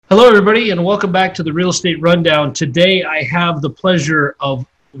Hello, everybody, and welcome back to the Real Estate Rundown. Today, I have the pleasure of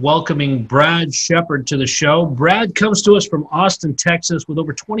welcoming Brad Shepard to the show. Brad comes to us from Austin, Texas, with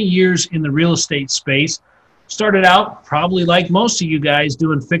over 20 years in the real estate space. Started out, probably like most of you guys,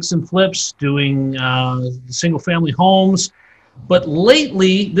 doing fix and flips, doing single-family homes. But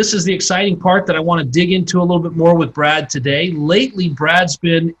lately, this is the exciting part that I want to dig into a little bit more with Brad today. Lately, Brad's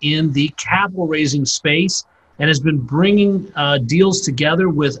been in the capital raising space and has been bringing deals together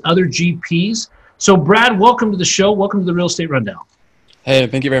with other GPs. So, Brad, welcome to the show. Welcome to the Real Estate Rundown. Hey,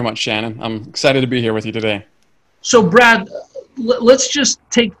 thank you very much, Shannon. I'm excited to be here with you today. So, Brad, let's just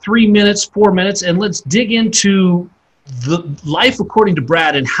take 3 minutes, 4 minutes, and let's dig into the life according to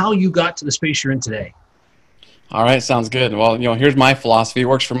Brad and how you got to the space you're in today. All right, sounds good. Well, here's my philosophy. It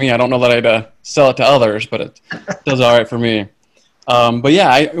works for me. I don't know that I'd sell it to others, but it does all right for me. But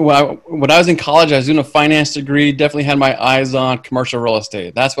yeah, when I was in college, I was doing a finance degree, definitely had my eyes on commercial real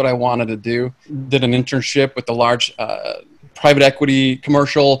estate. That's what I wanted to do. Did an internship with a large private equity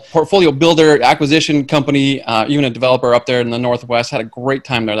commercial portfolio builder acquisition company, even a developer up there in the Northwest. Had a great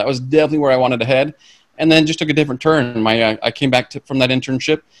time there. That was definitely where I wanted to head. And then just took a different turn. I came back from that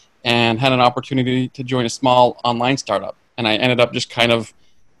internship and had an opportunity to join a small online startup. And I ended up just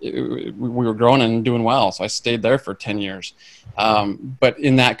we were growing and doing well. So I stayed there for 10 years. But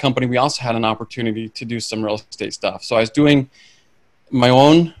in that company, we also had an opportunity to do some real estate stuff. So I was building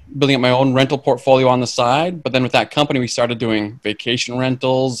up my own rental portfolio on the side. But then with that company, we started doing vacation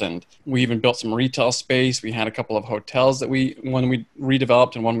rentals, and we even built some retail space. We had a couple of hotels that one we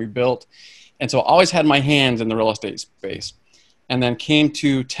redeveloped and one we built. And so I always had my hands in the real estate space. And then came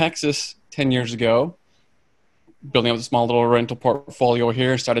to Texas 10 years ago, building up a small little rental portfolio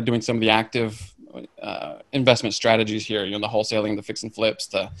here, started doing some of the active investment strategies here, the wholesaling, the fix and flips,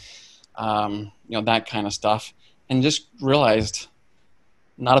 that kind of stuff. And just realized,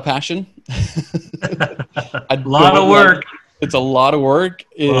 not a passion. A lot of work. It's a lot of work.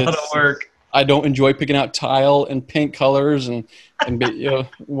 I don't enjoy picking out tile and paint colors and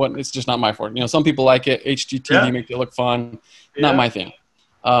it's just not my forte. Some people like it. HGTV makes it look fun. Not my thing.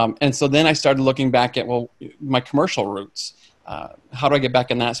 And so then I started looking back at, my commercial roots. How do I get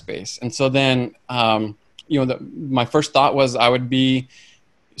back in that space? And so then, my first thought was I would be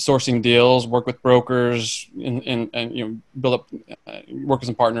sourcing deals, work with brokers, and build up, work with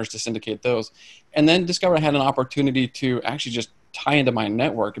some partners to syndicate those. And then discovered I had an opportunity to actually just tie into my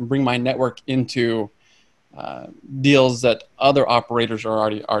network and bring my network into deals that other operators are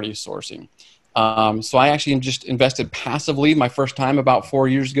already sourcing. So I actually just invested passively my first time about 4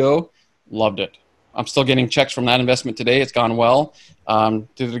 years ago. Loved it. I'm still getting checks from that investment today. It's gone well.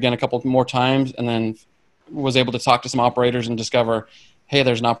 Did it again a couple more times, and then was able to talk to some operators and discover, hey,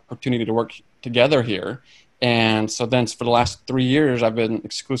 there's an opportunity to work together here. And so then for the last 3 years, I've been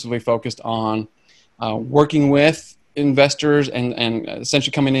exclusively focused on working with investors and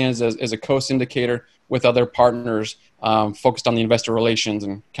essentially coming in as a co-syndicator with other partners focused on the investor relations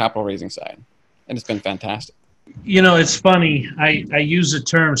and capital raising side. And it's been fantastic. It's funny. I use the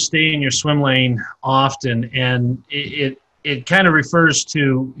term "stay in your swim lane" often, and it kind of refers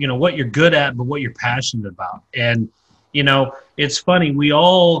to what you're good at, but what you're passionate about. And it's funny. We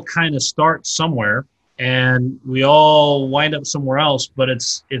all kind of start somewhere, and we all wind up somewhere else. But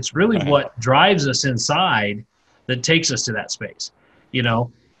it's really what drives us inside that takes us to that space.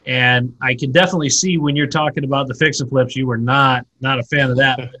 And I can definitely see when you're talking about the fix and flips, you were not a fan of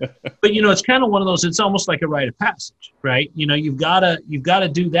that. But it's kind of one of those. It's almost like a rite of passage, right? You've got to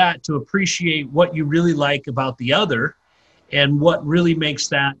do that to appreciate what you really like about the other, and what really makes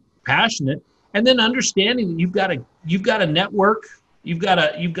that passionate. And then understanding that you've got a network, you've got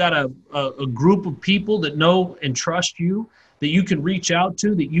a group of people that know and trust you, that you can reach out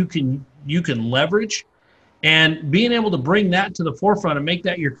to, that you can leverage. And being able to bring that to the forefront and make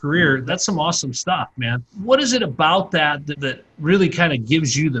that your career, that's some awesome stuff, man. What is it about that really kind of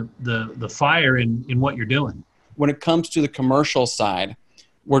gives you the fire in what you're doing? When it comes to the commercial side,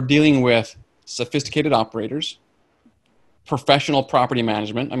 we're dealing with sophisticated operators, professional property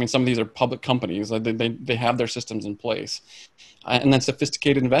management. I mean, some of these are public companies. They have their systems in place. And then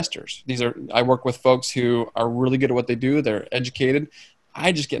sophisticated investors. I work with folks who are really good at what they do. They're educated.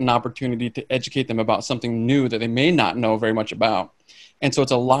 I just get an opportunity to educate them about something new that they may not know very much about. And so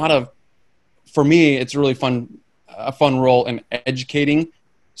for me, it's really a fun role in educating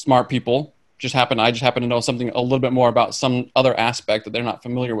smart people. I just happen to know something a little bit more about some other aspect that they're not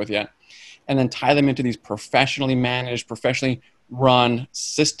familiar with yet. And then tie them into these professionally managed, professionally run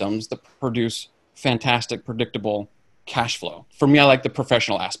systems that produce fantastic, predictable cash flow. For me, I like the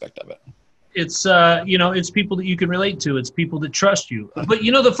professional aspect of it. it's it's people that you can relate to. It's people that trust you. But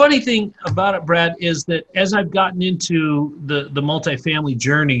the funny thing about it, Brad, is that as I've gotten into the multifamily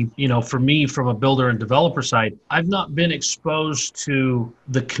journey, for me from a builder and developer side, I've not been exposed to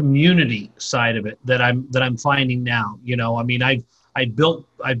the community side of it that I'm finding now. I mean, I built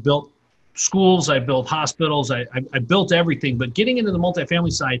schools, I built hospitals, I built everything. But getting into the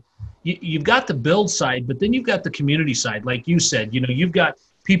multifamily side, you've got the build side, but then you've got the community side. Like you said, you've got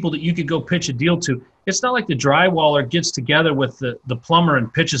people that you could go pitch a deal to. It's not like the drywaller gets together with the plumber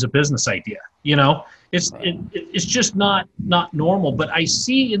and pitches a business idea. It's just not normal. But I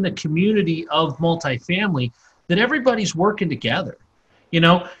see in the community of multifamily that everybody's working together.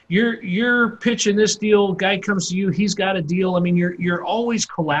 You're pitching this deal, guy comes to you, he's got a deal. I mean, you're always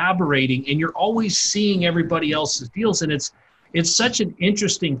collaborating and you're always seeing everybody else's deals, and it's such an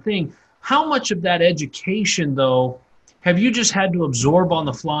interesting thing. How much of that education, though, have you just had to absorb on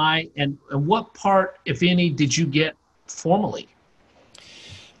the fly, and what part, if any, did you get formally?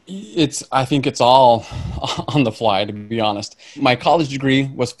 I think it's all on the fly, to be honest. My college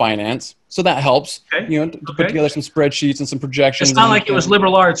degree was finance, so that helps, Okay. to put together some spreadsheets and some projections. It's not like it was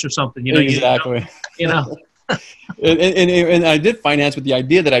liberal arts or something, Exactly. You know. And I did finance with the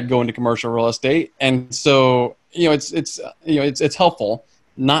idea that I'd go into commercial real estate, and so it's helpful,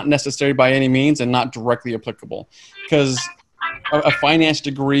 not necessary by any means, and not directly applicable, because a finance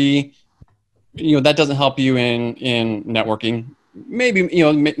degree, that doesn't help you in networking. Maybe,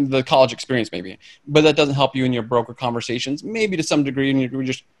 the college experience, maybe, but that doesn't help you in your broker conversations, maybe to some degree, and you're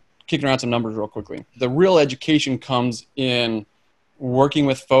just kicking around some numbers real quickly. The real education comes in working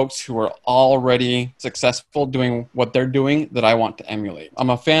with folks who are already successful doing what they're doing that I want to emulate.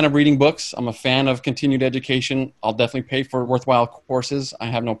 I'm a fan of reading books. I'm a fan of continued education. I'll definitely pay for worthwhile courses. I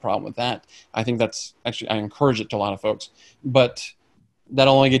have no problem with that. I think that's actually, I encourage it to a lot of folks, but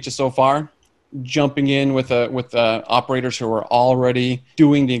that'll only get you so far. Jumping in with operators who are already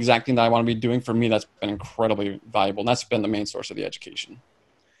doing the exact thing that I want to be doing, for me, that's been incredibly valuable. And that's been the main source of the education.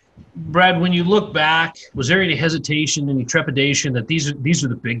 Brad, when you look back, was there any hesitation, any trepidation that these are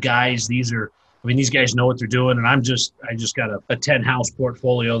the big guys? These guys know what they're doing, and I just got a 10-house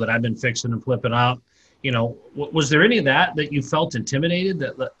portfolio that I've been fixing and flipping out. Was there any of that you felt intimidated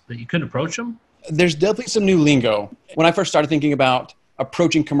that you couldn't approach them? There's definitely some new lingo. When I first started thinking about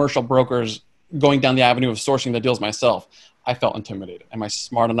approaching commercial brokers, going down the avenue of sourcing the deals myself, I felt intimidated. Am I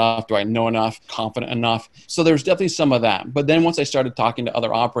smart enough? Do I know enough? Confident enough? So there's definitely some of that. But then once I started talking to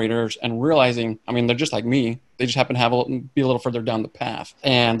other operators and realizing, they're just like me. They just happen to be a little further down the path,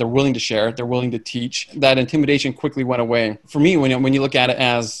 and they're willing to share. They're willing to teach. That intimidation quickly went away. For me, when you look at it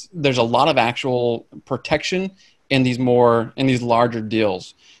as there's a lot of actual protection in these larger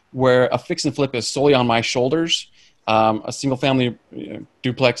deals, where a fix and flip is solely on my shoulders. A single family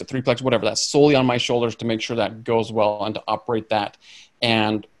duplex, a threeplex, whatever, that's solely on my shoulders to make sure that goes well and to operate that.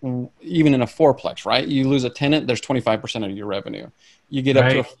 And even in a fourplex, right? You lose a tenant, there's 25% of your revenue. You get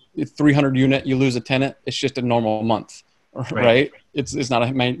up to a 300 unit, you lose a tenant, it's just a normal month, right? It's not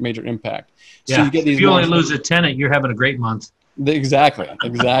a major impact. Yeah. So you get these. If you only lose a tenant, you're having a great month. Exactly.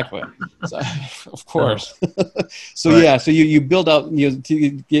 So, of course. So yeah, so you build out, to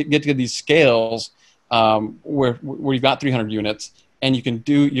get to these scales. Where you've got 300 units, and you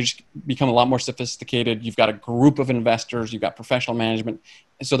just become a lot more sophisticated. You've got a group of investors, you've got professional management.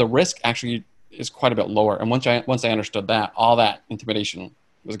 And so the risk actually is quite a bit lower. And once I understood that, all that intimidation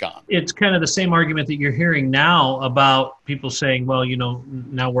was gone. It's kind of the same argument that you're hearing now about people saying, well,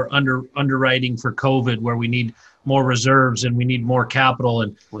 now we're underwriting for COVID, where we need more reserves and we need more capital.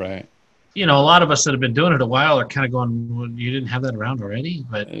 And right. A lot of us that have been doing it a while are kind of going, well, you didn't have that around already?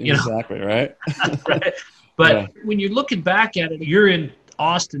 But exactly, right? Right. But when you're looking back at it, you're in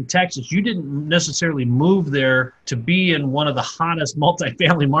Austin, Texas. You didn't necessarily move there to be in one of the hottest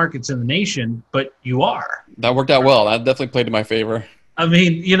multifamily markets in the nation, but you are. That worked out well. That definitely played to my favor.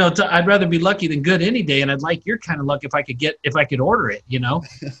 I'd rather be lucky than good any day, and I'd like your kind of luck if I could order it,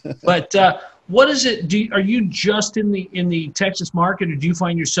 But what is it? Are you just in the Texas market, or do you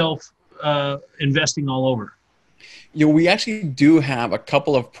find yourself investing all over? We actually do have a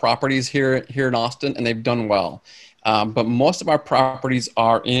couple of properties here in Austin, and they've done well. But most of our properties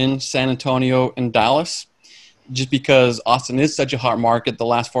are in San Antonio and Dallas, just because Austin is such a hot market. The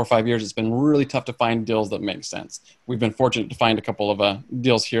last 4 or 5 years, it's been really tough to find deals that make sense. We've been fortunate to find a couple of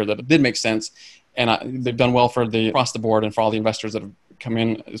deals here that did make sense, and they've done well across the board and for all the investors that have come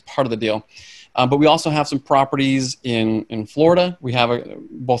in as part of the deal. But we also have some properties in Florida. We have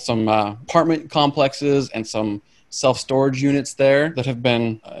both some apartment complexes and some self-storage units there that have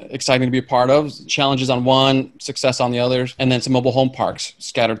been exciting to be a part of. Challenges on one, success on the others, and then some mobile home parks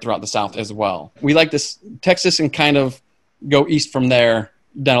scattered throughout the South as well. We like this Texas and kind of go east from there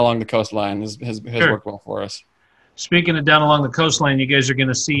down along the coastline has Sure. worked well for us. Speaking of down along the coastline, you guys are going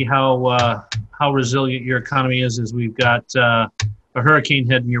to see how resilient your economy is as we've got a hurricane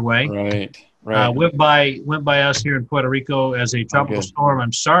heading your way. Right. Went by us here in Puerto Rico as a tropical storm.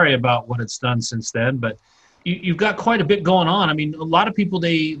 I'm sorry about what it's done since then, but you've got quite a bit going on. I mean, a lot of people,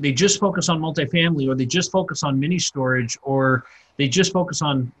 they just focus on multifamily, or they just focus on mini storage, or they just focus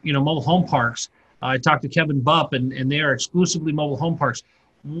on, mobile home parks. I talked to Kevin Bupp, and they are exclusively mobile home parks.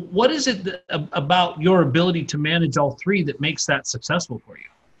 What is it about your ability to manage all three that makes that successful for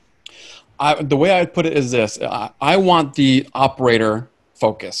you? The way I would put it is this. I want the operator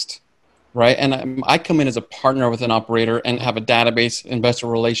focused, right? And I come in as a partner with an operator and have a database, investor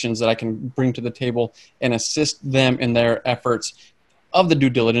relations that I can bring to the table and assist them in their efforts of the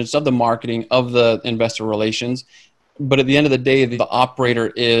due diligence, of the marketing, of the investor relations. But at the end of the day, the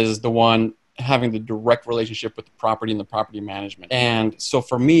operator is the one having the direct relationship with the property and the property management. And so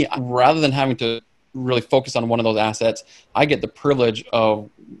for me, rather than having to really focus on one of those assets, I get the privilege of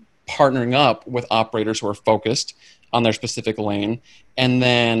partnering up with operators who are focused on their specific lane, and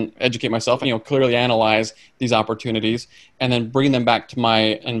then educate myself and clearly analyze these opportunities, and then bring them back to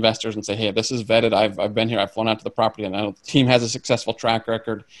my investors and say, hey, this is vetted. I've been here. I've flown out to the property, and I know the team has a successful track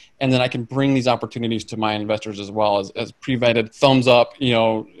record. And then I can bring these opportunities to my investors as well as pre-vetted, thumbs up,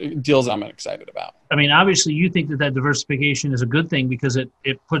 deals I'm excited about. I mean, obviously, you think that diversification is a good thing because it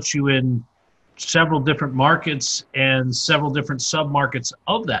puts you in several different markets and several different sub-markets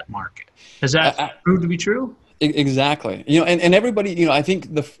of that market. Has that proved to be true? Exactly. And everybody, I think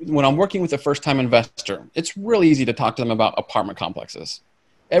when I'm working with a first-time investor, it's really easy to talk to them about apartment complexes.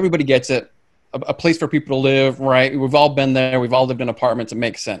 Everybody gets it. A place for people to live, right? We've all been there. We've all lived in apartments. It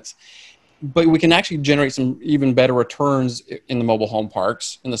makes sense. But we can actually generate some even better returns in the mobile home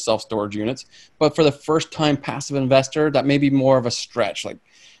parks, in the self-storage units. But for the first-time passive investor, that may be more of a stretch, like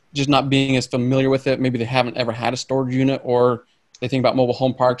just not being as familiar with it. Maybe they haven't ever had a storage unit, or they think about mobile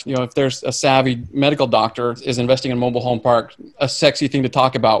home parks. If there's a savvy medical doctor is investing in a mobile home park, a sexy thing to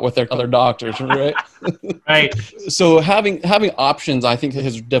talk about with their other doctors, right? Right. So having options, I think,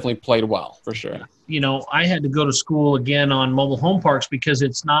 has definitely played well, for sure. I had to go to school again on mobile home parks because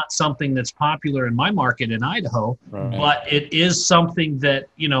it's not something that's popular in my market in Idaho, right. But it is something that,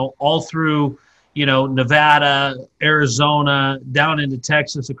 all through, Nevada, Arizona, down into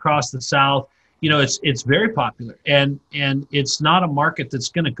Texas, across the South, it's very popular, and it's not a market that's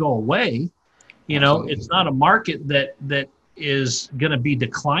going to go away. Absolutely. It's not a market that is going to be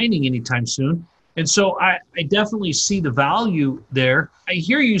declining anytime soon. And so I definitely see the value there. I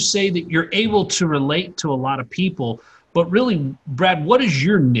hear you say that you're able to relate to a lot of people, but really, Brad, what is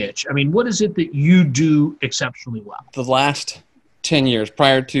your niche? I mean, what is it that you do exceptionally well? The last 10 years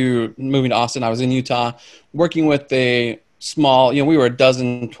prior to moving to Austin, I was in Utah working with a small, we were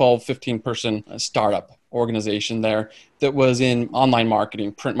a 12, 15 person startup organization there that was in online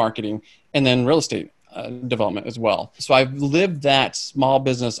marketing, print marketing, and then real estate development as well. So I've lived that small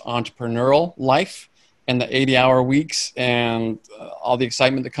business entrepreneurial life and the 80-hour weeks and all the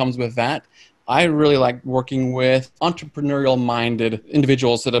excitement that comes with that. I really like working with entrepreneurial-minded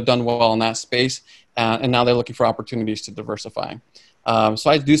individuals that have done well in that space, and now they're looking for opportunities to diversify. So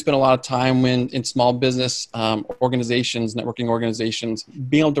I do spend a lot of time in small business organizations, networking organizations,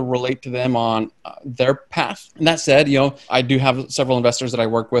 being able to relate to them on their path. And that said, I do have several investors that I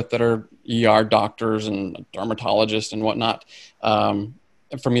work with that are ER doctors and dermatologists and whatnot.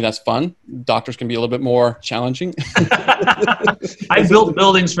 For me, that's fun. Doctors can be a little bit more challenging. I built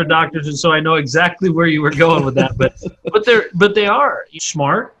buildings for doctors, and so I know exactly where you were going with that. But they are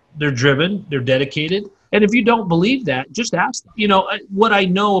smart, they're driven, they're dedicated. And if you don't believe that, just ask them. What I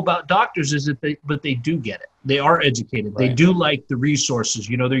know about doctors is that they do get it. They are educated. Right. They do like the resources.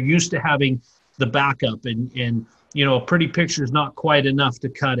 They're used to having the backup, and a pretty picture is not quite enough to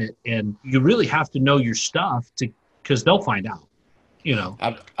cut it. And you really have to know your stuff because they'll find out.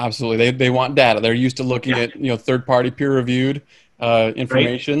 Absolutely. They want data. They're used to looking at, third-party peer-reviewed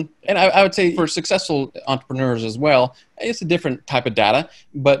information. Right. And I would say for successful entrepreneurs as well, it's a different type of data,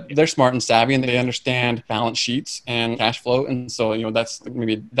 but they're smart and savvy and they understand balance sheets and cash flow. And so, that's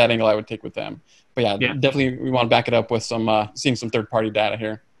maybe that angle I would take with them. But yeah. Definitely we want to back it up with seeing some third-party data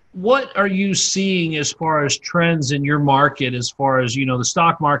here. What are you seeing as far as trends in your market, as far as, the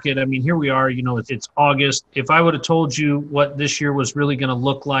stock market? I mean, here we are, it's August. If I would have told you what this year was really going to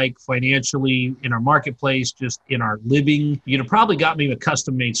look like financially in our marketplace, just in our living, you'd have probably got me a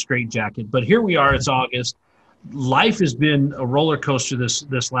custom-made straitjacket. But here we are, it's August. life has been a roller coaster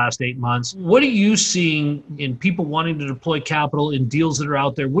this last 8 months. What are you seeing in people wanting to deploy capital in deals that are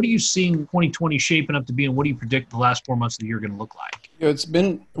out there? What are you seeing 2020 shaping up to be, and what do you predict the last 4 months of the year are going to look like? It's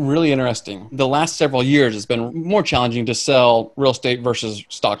been really interesting. The last several years, it's been more challenging to sell real estate versus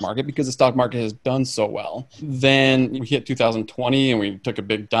stock market because the stock market has done so well. Then we hit 2020 and we took a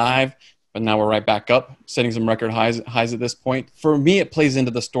big dive, but now we're right back up, setting some record highs at this point. For me, it plays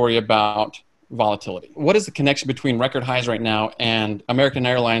into the story about volatility. What is the connection between record highs right now and American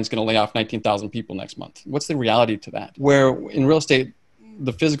Airlines going to lay off 19,000 people next month? What's the reality to that? Where in real estate,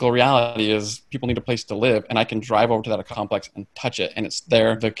 the physical reality is people need a place to live, and I can drive over to that complex and touch it, and it's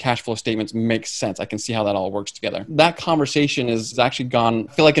there. The cash flow statements make sense. I can see how that all works together. That conversation is actually gone.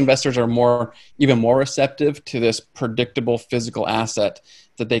 I feel like investors are even more receptive to this predictable physical asset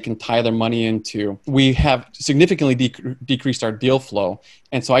that they can tie their money into. We have significantly decreased our deal flow,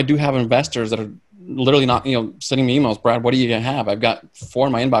 and so I do have investors that are literally not, sending me emails. Brad, what do you have? I've got 4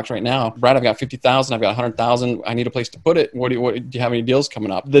 in my inbox right now. Brad, I've got 50,000. I've got 100,000. I need a place to put it. Do you have any deals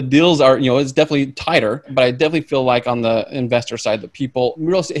coming up? The deals are, it's definitely tighter, but I definitely feel like on the investor side,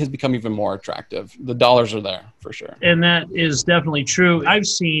 real estate has become even more attractive. The dollars are there for sure. And that is definitely true. I've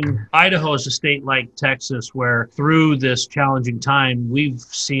seen Idaho as a state like Texas, where through this challenging time, we've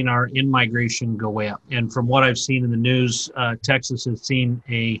seen our in-migration go way up. And from what I've seen in the news, Texas has seen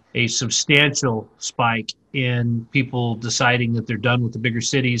a substantial spike in people deciding that they're done with the bigger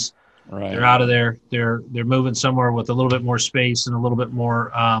cities. Right. They're out of there. They're moving somewhere with a little bit more space and a little bit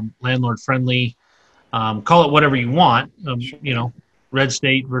more landlord friendly. Call it whatever you want. Sure. Red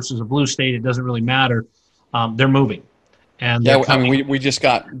state versus a blue state, it doesn't really matter. They're moving. And we just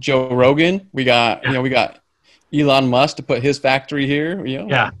got Joe Rogan. We got we got Elon Musk to put his factory here.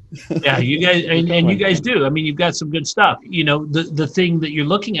 Yeah. You guys and you guys do. I mean, you've got some good stuff. The thing that you're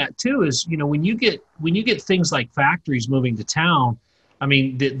looking at too is when you get things like factories moving to town. I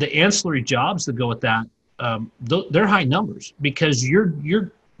mean, the ancillary jobs that go with that, they're high numbers because you're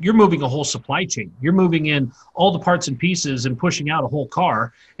moving a whole supply chain. You're moving in all the parts and pieces and pushing out a whole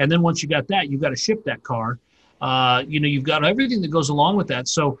car. And then once you got that, you've got to ship that car. You've got everything that goes along with that.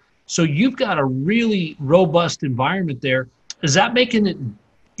 So you've got a really robust environment there. Is that making it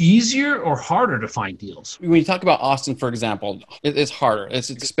easier or harder to find deals? When you talk about Austin, for example, it's harder. It's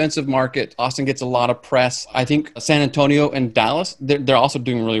an expensive market. Austin gets a lot of press. I think San Antonio and Dallas, they're also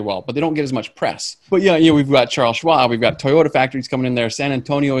doing really well, but they don't get as much press. But we've got Charles Schwab, we've got Toyota factories coming in there. San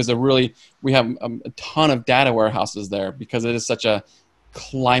Antonio is we have a ton of data warehouses there because it is such a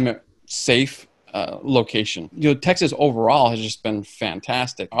climate safe location. Texas overall has just been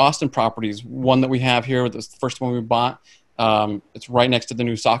fantastic. Austin properties, one that we have here, the first one we bought. It's right next to the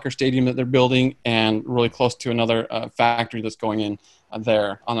new soccer stadium that they're building and really close to another factory that's going in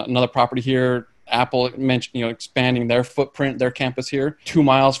there. On another property here, Apple mentioned, expanding their footprint, their campus here, 2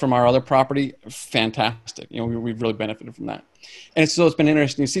 miles from our other property. Fantastic. We've really benefited from that. And so it's been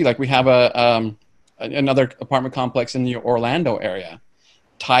interesting to see, like we have another apartment complex in the Orlando area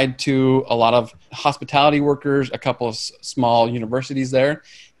tied to a lot of hospitality workers, a couple of small universities there.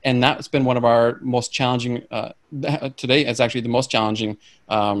 And that's been one of our most challenging, today it's actually the most challenging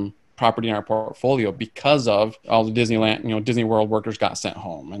property in our portfolio because of all the Disneyland, Disney World workers got sent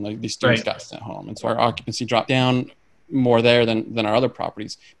home and these students got sent home. And so our occupancy dropped down more there than our other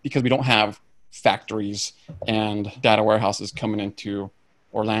properties because we don't have factories and data warehouses coming into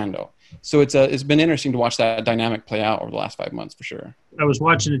Orlando. So it's been interesting to watch that dynamic play out over the last 5 months for sure. I was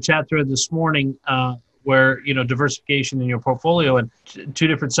watching a chat thread this morning where diversification in your portfolio, and two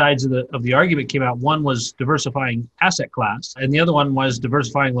different sides of the argument came out. One was diversifying asset class, and the other one was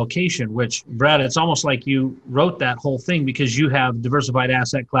diversifying location. Which, Brad, it's almost like you wrote that whole thing because you have diversified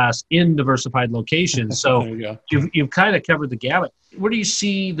asset class in diversified locations. So you've kind of covered the gamut. Where do you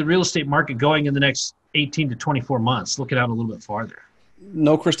see the real estate market going in the next 18 to 24 months? Looking out a little bit farther.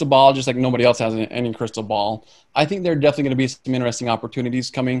 No crystal ball, just like nobody else has any crystal ball. I think there are definitely going to be some interesting opportunities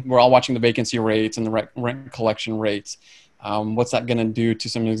coming. We're all watching the vacancy rates and the rent collection rates. What's that going to do to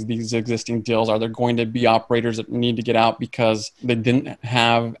some of these existing deals? Are there going to be operators that need to get out because they didn't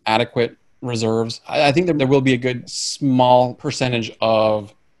have adequate reserves? I think there will be a good small percentage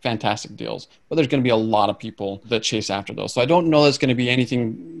of fantastic deals, but there's going to be a lot of people that chase after those. So I don't know there's going to be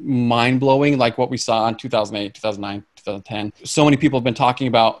anything mind-blowing like what we saw in 2008, 2009, 2010. So many people have been talking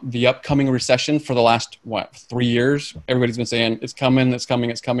about the upcoming recession for the last, 3 years? Everybody's been saying it's coming, it's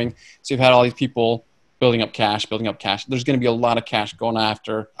coming, it's coming. So you've had all these people building up cash. There's going to be a lot of cash going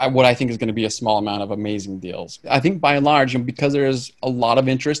after what I think is going to be a small amount of amazing deals. I think by and large, because there is a lot of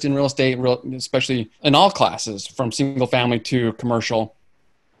interest in real estate, especially in all classes, from single family to commercial,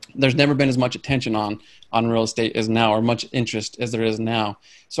 there's never been as much attention on real estate as now, or much interest as there is now.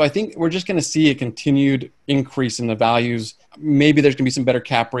 So I think we're just going to see a continued increase in the values. Maybe there's going to be some better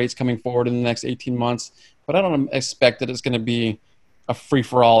cap rates coming forward in the next 18 months, but I don't expect that it's going to be a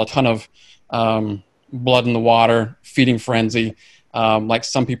free-for-all, a ton of blood in the water, feeding frenzy, like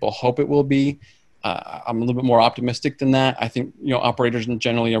some people hope it will be. I'm a little bit more optimistic than that. I think, operators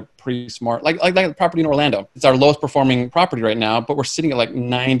generally are pretty smart. Like the property in Orlando. It's our lowest performing property right now, but we're sitting at like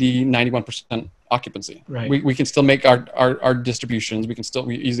 91% occupancy. Right. We can still make our distributions.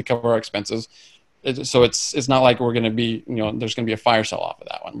 We easily cover our expenses. So it's not like we're going to be, there's going to be a fire sale off of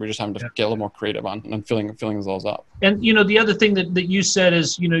that one. We're just having to get a little more creative on filling those up. And, the other thing that you said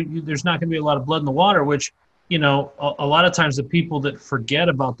is, there's not going to be a lot of blood in the water, which, a lot of times the people that forget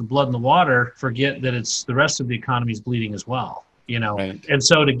about the blood in the water forget that it's the rest of the economy is bleeding as well, Right. And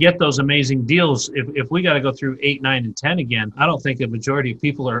so to get those amazing deals, if we got to go through 8, 9, and 10 again, I don't think the majority of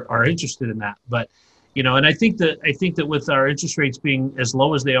people are interested in that. But, and I think that with our interest rates being as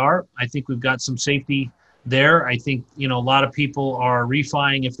low as they are, I think we've got some safety there. I think, a lot of people are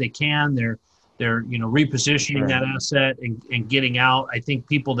refining if they can. They're repositioning Sure. that asset and getting out. I think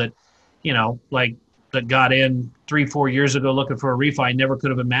people that, that got in 3-4 years ago looking for a refi never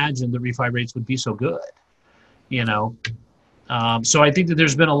could have imagined the refi rates would be so good, So I think that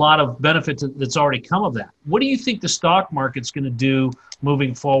there's been a lot of benefit that's already come of that. What do you think the stock market's going to do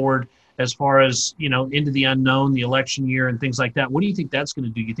moving forward as far as, into the unknown, the election year and things like that? What do you think that's going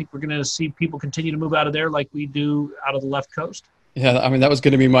to do? You think we're going to see people continue to move out of there like we do out of the left coast? Yeah, I mean, that was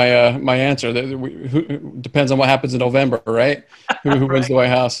going to be my answer. Who depends on what happens in November, right? Who wins the White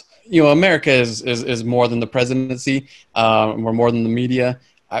House? America is more than the presidency. We're more than the media.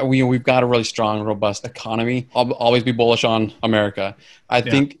 We've got a really strong, robust economy. I'll always be bullish on America. I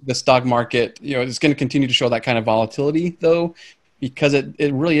think the stock market, is going to continue to show that kind of volatility, though, because it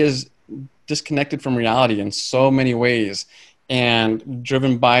really is disconnected from reality in so many ways, and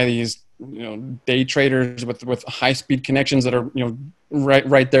driven by these day traders with high speed connections that are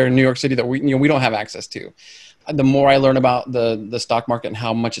right there in New York City that we don't have access to. The more I learn about the stock market and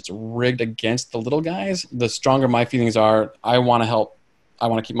how much it's rigged against the little guys, the stronger my feelings are. I want to help. I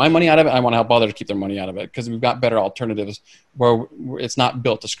want to keep my money out of it. I want to help others keep their money out of it, because we've got better alternatives where it's not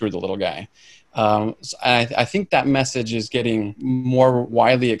built to screw the little guy. So I think that message is getting more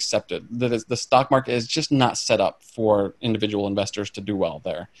widely accepted. That the stock market is just not set up for individual investors to do well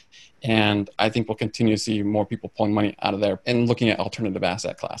there. And I think we'll continue to see more people pulling money out of there and looking at alternative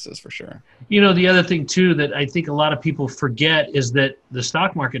asset classes for sure. The other thing too that I think a lot of people forget is that the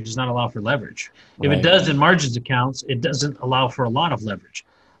stock market does not allow for leverage. If it does in margins accounts, it doesn't allow for a lot of leverage.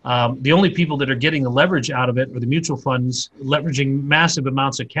 The only people that are getting the leverage out of it are the mutual funds leveraging massive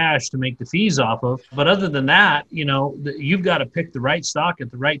amounts of cash to make the fees off of. But other than that, you've got to pick the right stock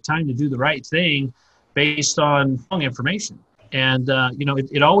at the right time to do the right thing based on wrong information. And,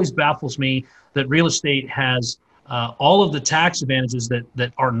 it always baffles me that real estate has all of the tax advantages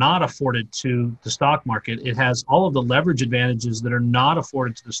that are not afforded to the stock market. It has all of the leverage advantages that are not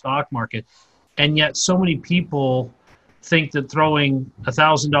afforded to the stock market. And yet so many people think that throwing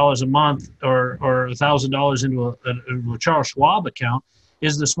 $1,000 a month or $1,000 into a Charles Schwab account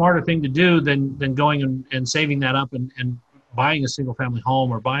is the smarter thing to do than going and saving that up and buying a single family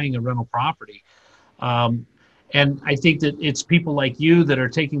home or buying a rental property. And I think that it's people like you that are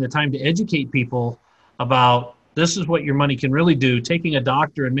taking the time to educate people about this is what your money can really do, taking a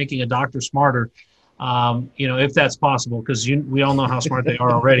doctor and making a doctor smarter, if that's possible, because we all know how smart they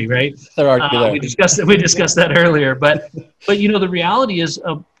are already, right? They're already there. We discussed that earlier. But the reality is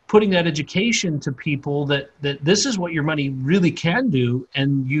putting that education to people that this is what your money really can do,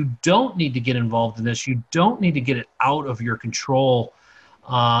 and you don't need to get involved in this. You don't need to get it out of your control.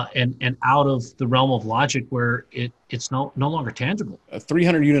 And out of the realm of logic where it's no longer tangible. A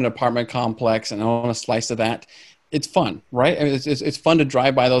 300-unit apartment complex and own a slice of that. It's fun, right? I mean, it's fun to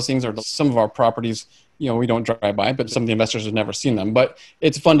drive by those things, or some of our properties, we don't drive by, but some of the investors have never seen them. But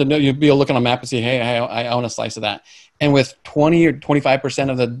it's fun to know. You'll be able to look on a map and say, hey, I own a slice of that. And with 20 or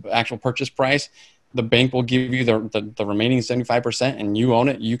 25% of the actual purchase price, the bank will give you the remaining 75%, and you own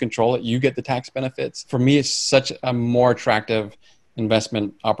it, you control it, you get the tax benefits. For me, it's such a more attractive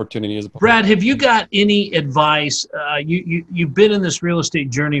investment opportunity. Brad, have you got any advice? You've been in this real estate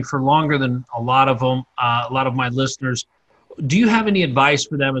journey for longer than a lot of them, a lot of my listeners. Do you have any advice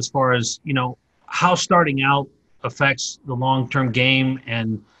for them as far as, how starting out affects the long-term game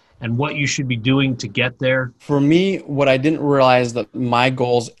and what you should be doing to get there? For me, what I didn't realize that my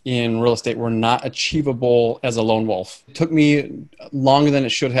goals in real estate were not achievable as a lone wolf. It took me longer than it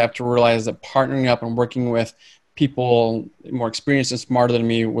should have to realize that partnering up and working with people more experienced and smarter than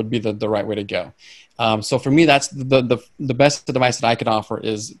me would be the right way to go. So for me, that's the best advice that I could offer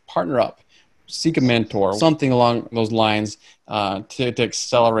is partner up, seek a mentor, something along those lines to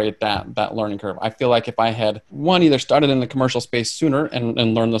accelerate that learning curve. I feel like if I had either started in the commercial space sooner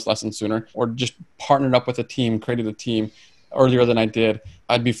and learned this lesson sooner, or just partnered up with a team, created a team earlier than I did,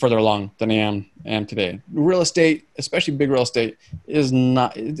 I'd be further along than I am today. Real estate, especially big real estate,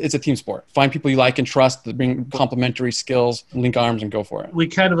 it's a team sport. Find people you like and trust that bring complementary skills, link arms and go for it. We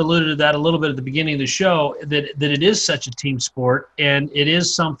kind of alluded to that a little bit at the beginning of the show, that it is such a team sport. And it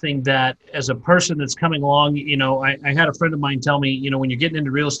is something that as a person that's coming along, I had a friend of mine tell me, when you're getting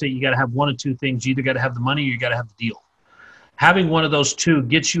into real estate, you got to have one of two things. You either got to have the money or you got to have the deal. Having one of those two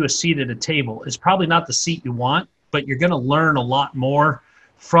gets you a seat at a table. It's probably not the seat you want, but you're going to learn a lot more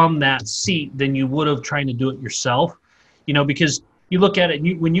from that seat than you would have trying to do it yourself, because you look at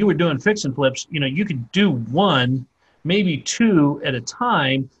it, when you were doing fix and flips, you could do one, maybe two at a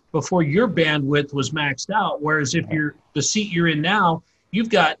time before your bandwidth was maxed out. Whereas if the seat you're in now, you've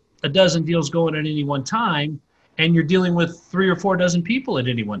got a dozen deals going at any one time, and you're dealing with 3 or 4 dozen people at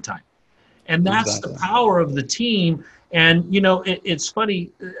any one time. And that's the power of the team. And, it's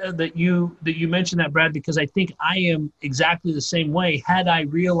funny that you mentioned that, Brad, because I think I am exactly the same way. Had I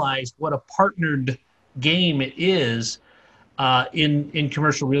realized what a partnered game it is in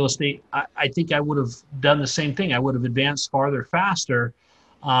commercial real estate, I think I would have done the same thing. I would have advanced farther, faster,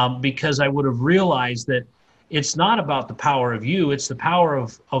 because I would have realized that it's not about the power of you. It's the power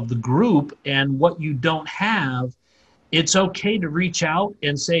of the group, and what you don't have. It's okay to reach out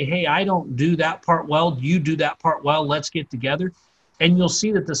and say, hey, I don't do that part well. You do that part well. Let's get together. And you'll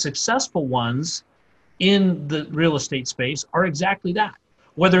see that the successful ones in the real estate space are exactly that.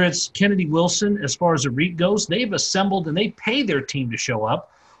 Whether it's Kennedy Wilson, as far as a REIT goes, they've assembled and they pay their team to show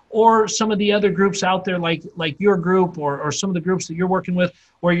up, or some of the other groups out there like your group or some of the groups that you're working with,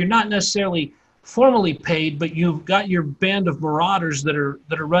 where you're not necessarily formally paid, but you've got your band of marauders that are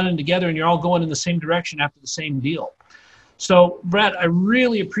running together and you're all going in the same direction after the same deal. So, Brad, I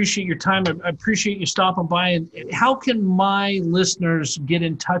really appreciate your time. I appreciate you stopping by. And how can my listeners get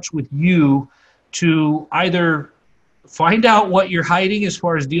in touch with you to either find out what you're hiding as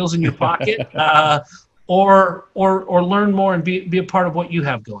far as deals in your pocket, or learn more and be a part of what you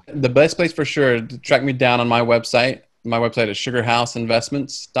have going? The best place for sure to track me down on my website. My website is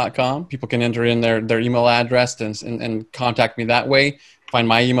sugarhouseinvestments.com. People can enter in their email address and contact me that way. Find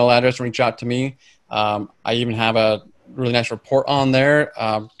my email address and reach out to me. I even have a really nice report on there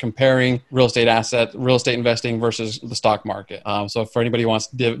comparing real estate investing versus the stock market. So for anybody who wants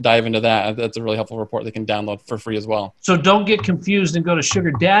to dive into that, that's a really helpful report they can download for free as well. So don't get confused and go to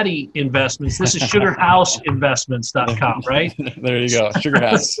Sugar Daddy Investments. This is sugarhouseinvestments.com, right? There you go, Sugar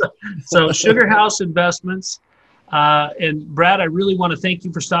House. So Sugar House Investments. And Brad, I really want to thank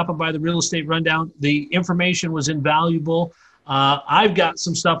you for stopping by the Real Estate Rundown. The information was invaluable. I've got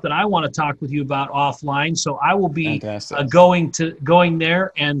some stuff that I want to talk with you about offline, so I will be going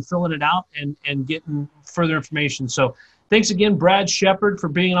there and filling it out and getting further information. So thanks again, Brad Shepard, for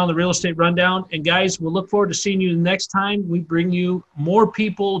being on the Real Estate Rundown. And guys, we'll look forward to seeing you the next time we bring you more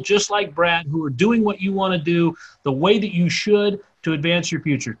people just like Brad who are doing what you want to do the way that you should to advance your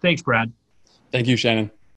future. Thanks, Brad. Thank you, Shannon.